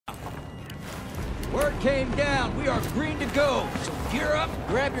Word came down. We are green to go. So gear up,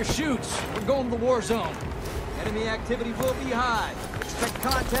 grab your chutes. We're going to the war zone. Enemy activity will be high. Expect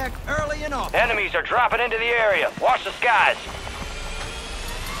contact early and often. Enemies are dropping into the area. Watch the skies.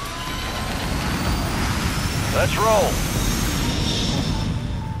 Let's roll.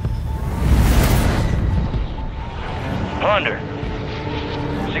 Plunder.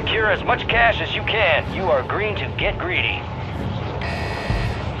 Secure as much cash as you can. You are green to get greedy.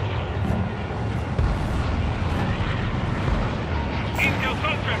 Intel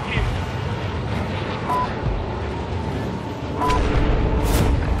contract here.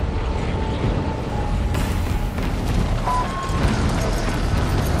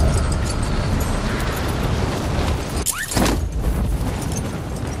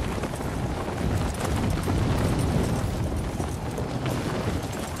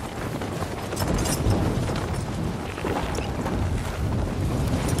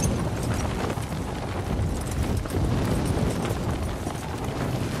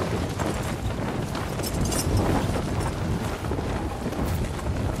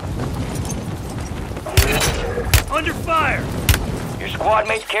 Under fire! Your squad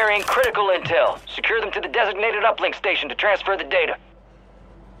mates carrying critical intel. Secure them to the designated uplink station to transfer the data.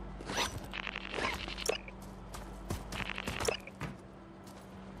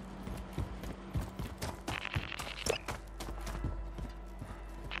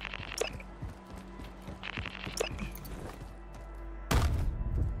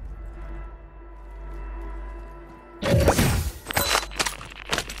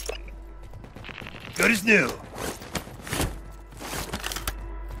 Good as new.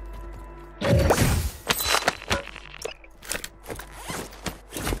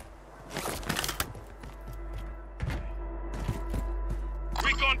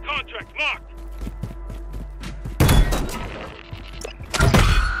 Recon contract locked.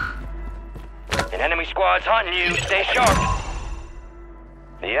 An enemy squad's hunting you. Stay sharp.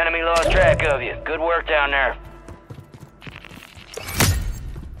 The enemy lost track of you. Good work down there.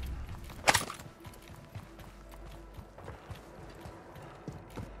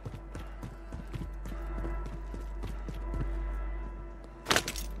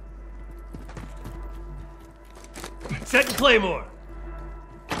 Setting Claymore.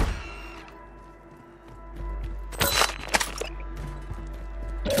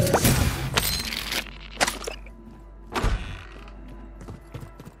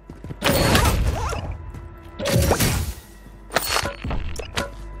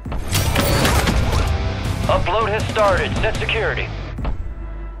 Upload has started. Set security.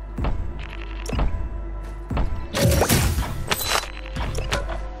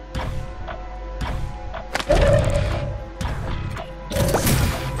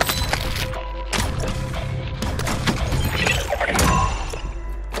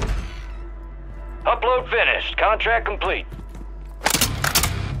 Upload finished. Contract complete.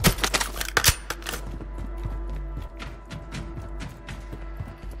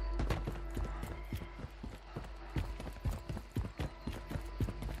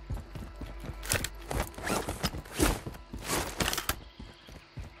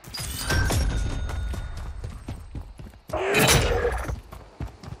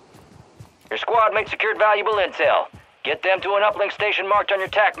 Your squad mate secured valuable intel. Get them to an uplink station marked on your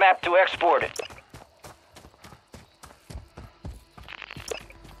TAC map to export it.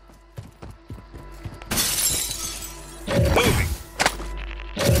 Moving.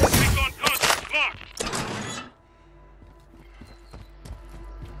 Recon contract locked.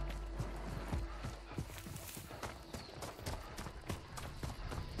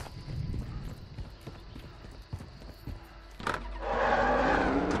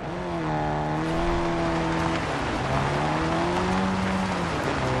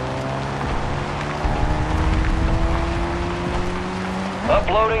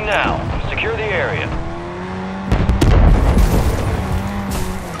 Uploading now. Secure the area.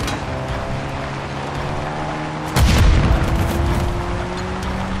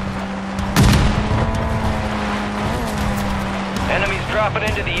 Enemies dropping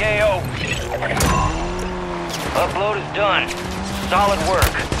into the AO. Upload is done. Solid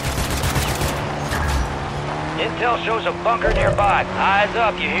work. Intel shows a bunker nearby. Eyes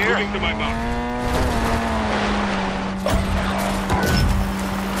up, you hear? Moving to my mark.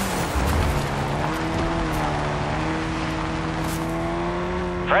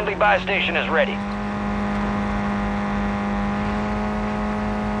 Friendly buy station is ready.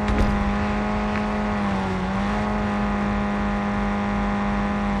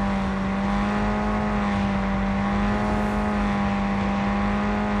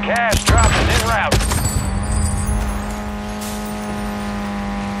 Cash drop is en route.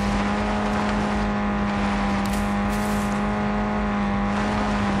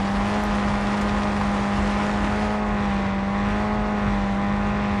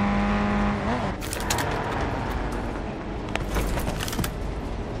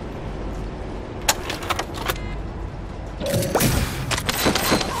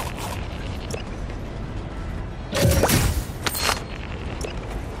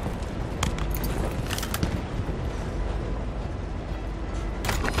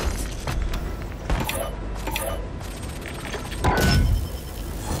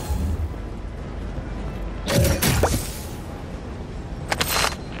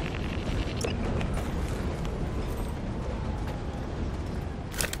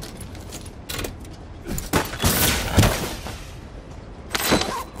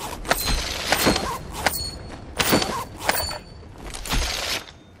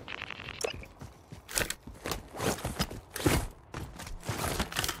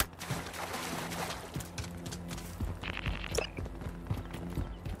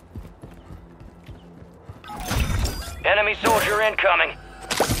 Enemy soldier incoming.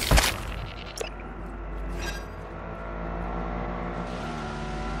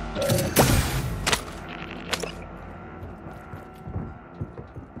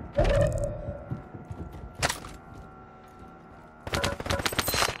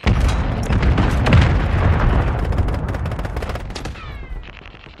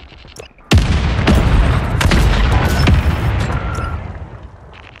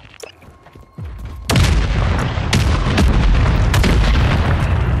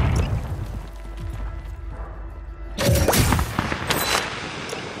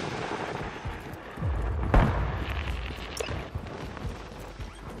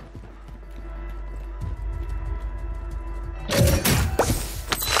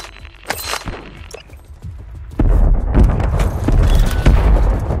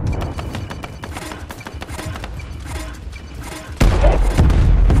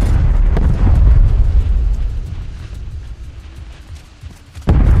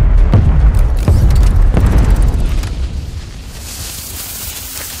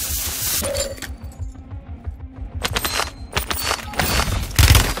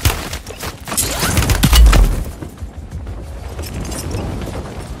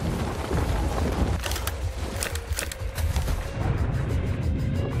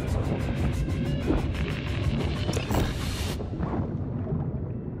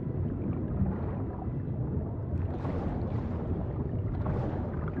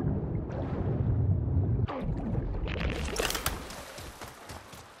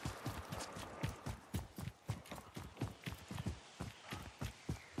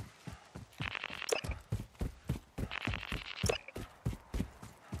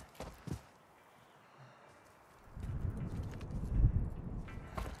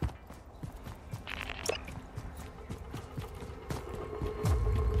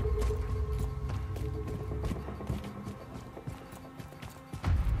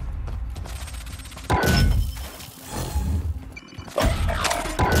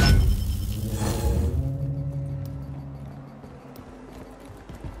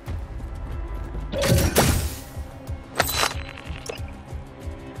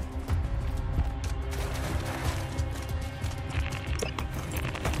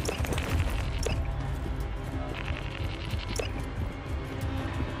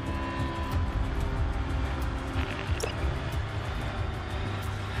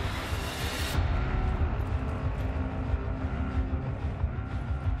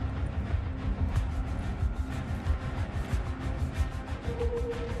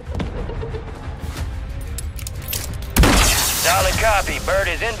 Solid copy. Bird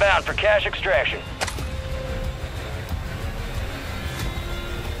is inbound for cash extraction.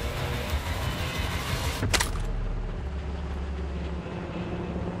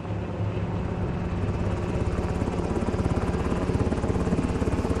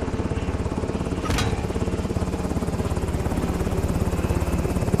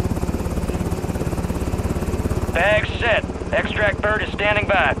 Bag set. Extract bird is standing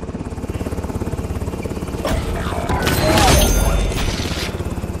by.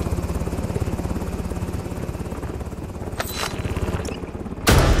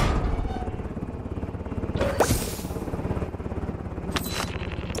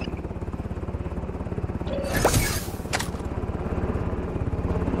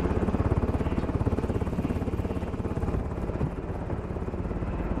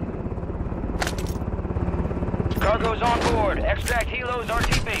 Cargo's on board. Extract helos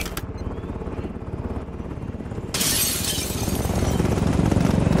RTB.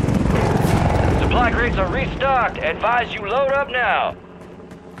 Supply crates are restocked. Advise you load up now.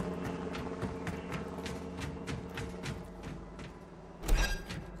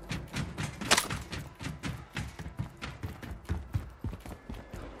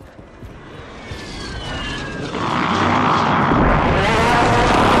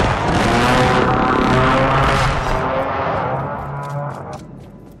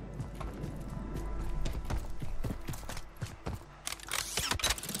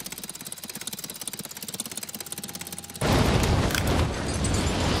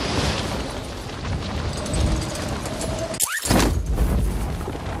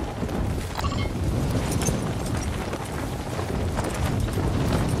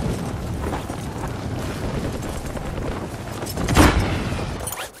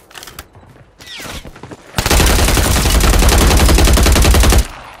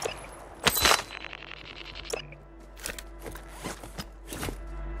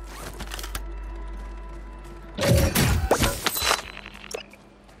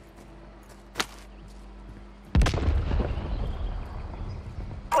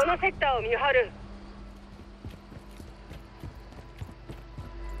 のセクターを見張る。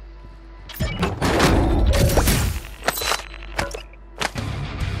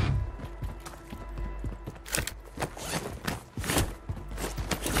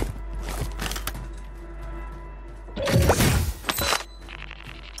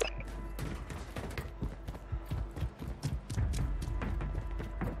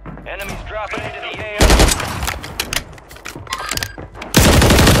Enemies dropping into the AO.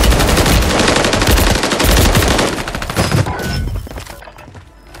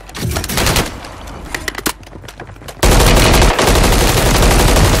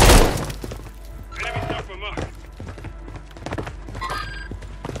 Enemy stuff for mark.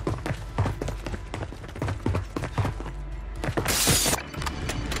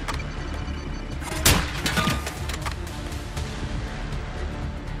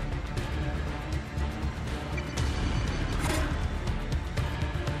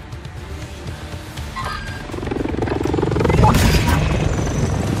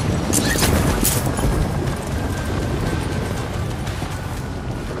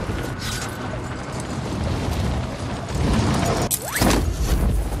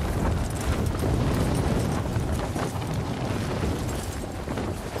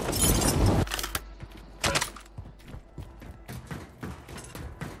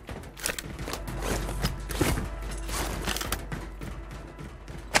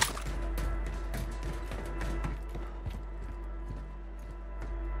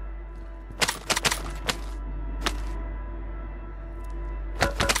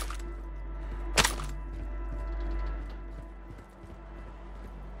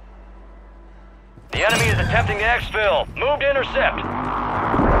 The enemy is attempting to exfil. Move to intercept.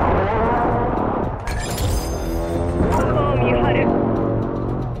 を見張る。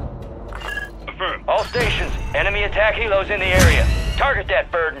 Affirm. All stations, enemy attack helos in the area. Target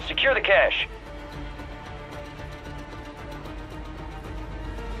that bird and secure the cache.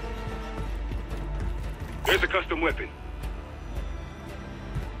 There's a custom weapon.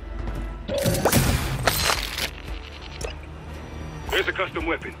 There's a custom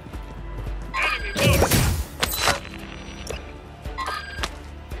weapon. Enemy lost.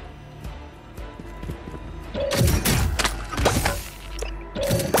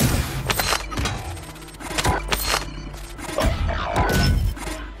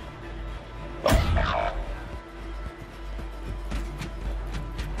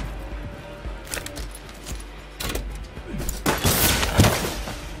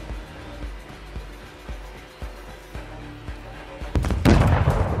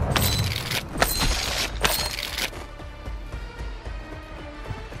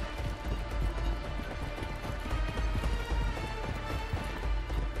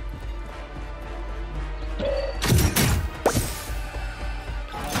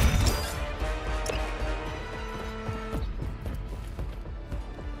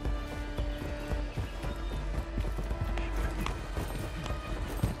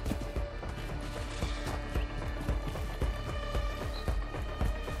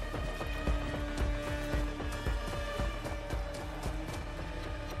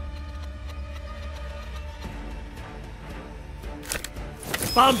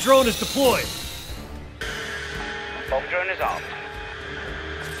 Bomb drone is deployed. Bomb drone is armed.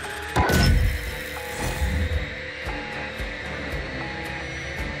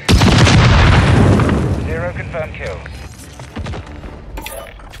 Zero confirmed kill.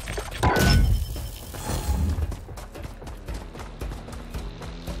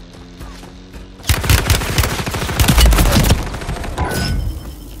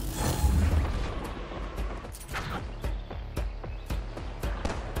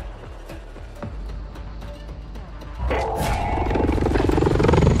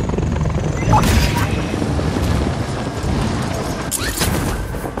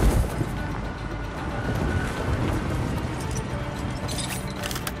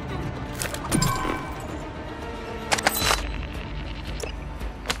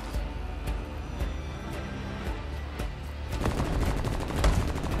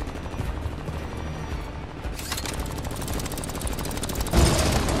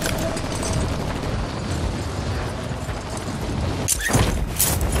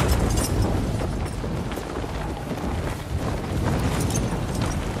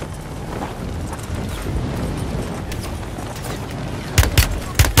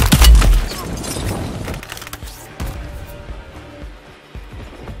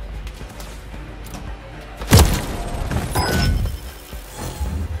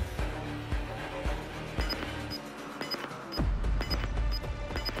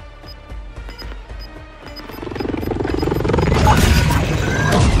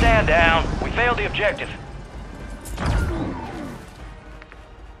 Man down. We failed the objective.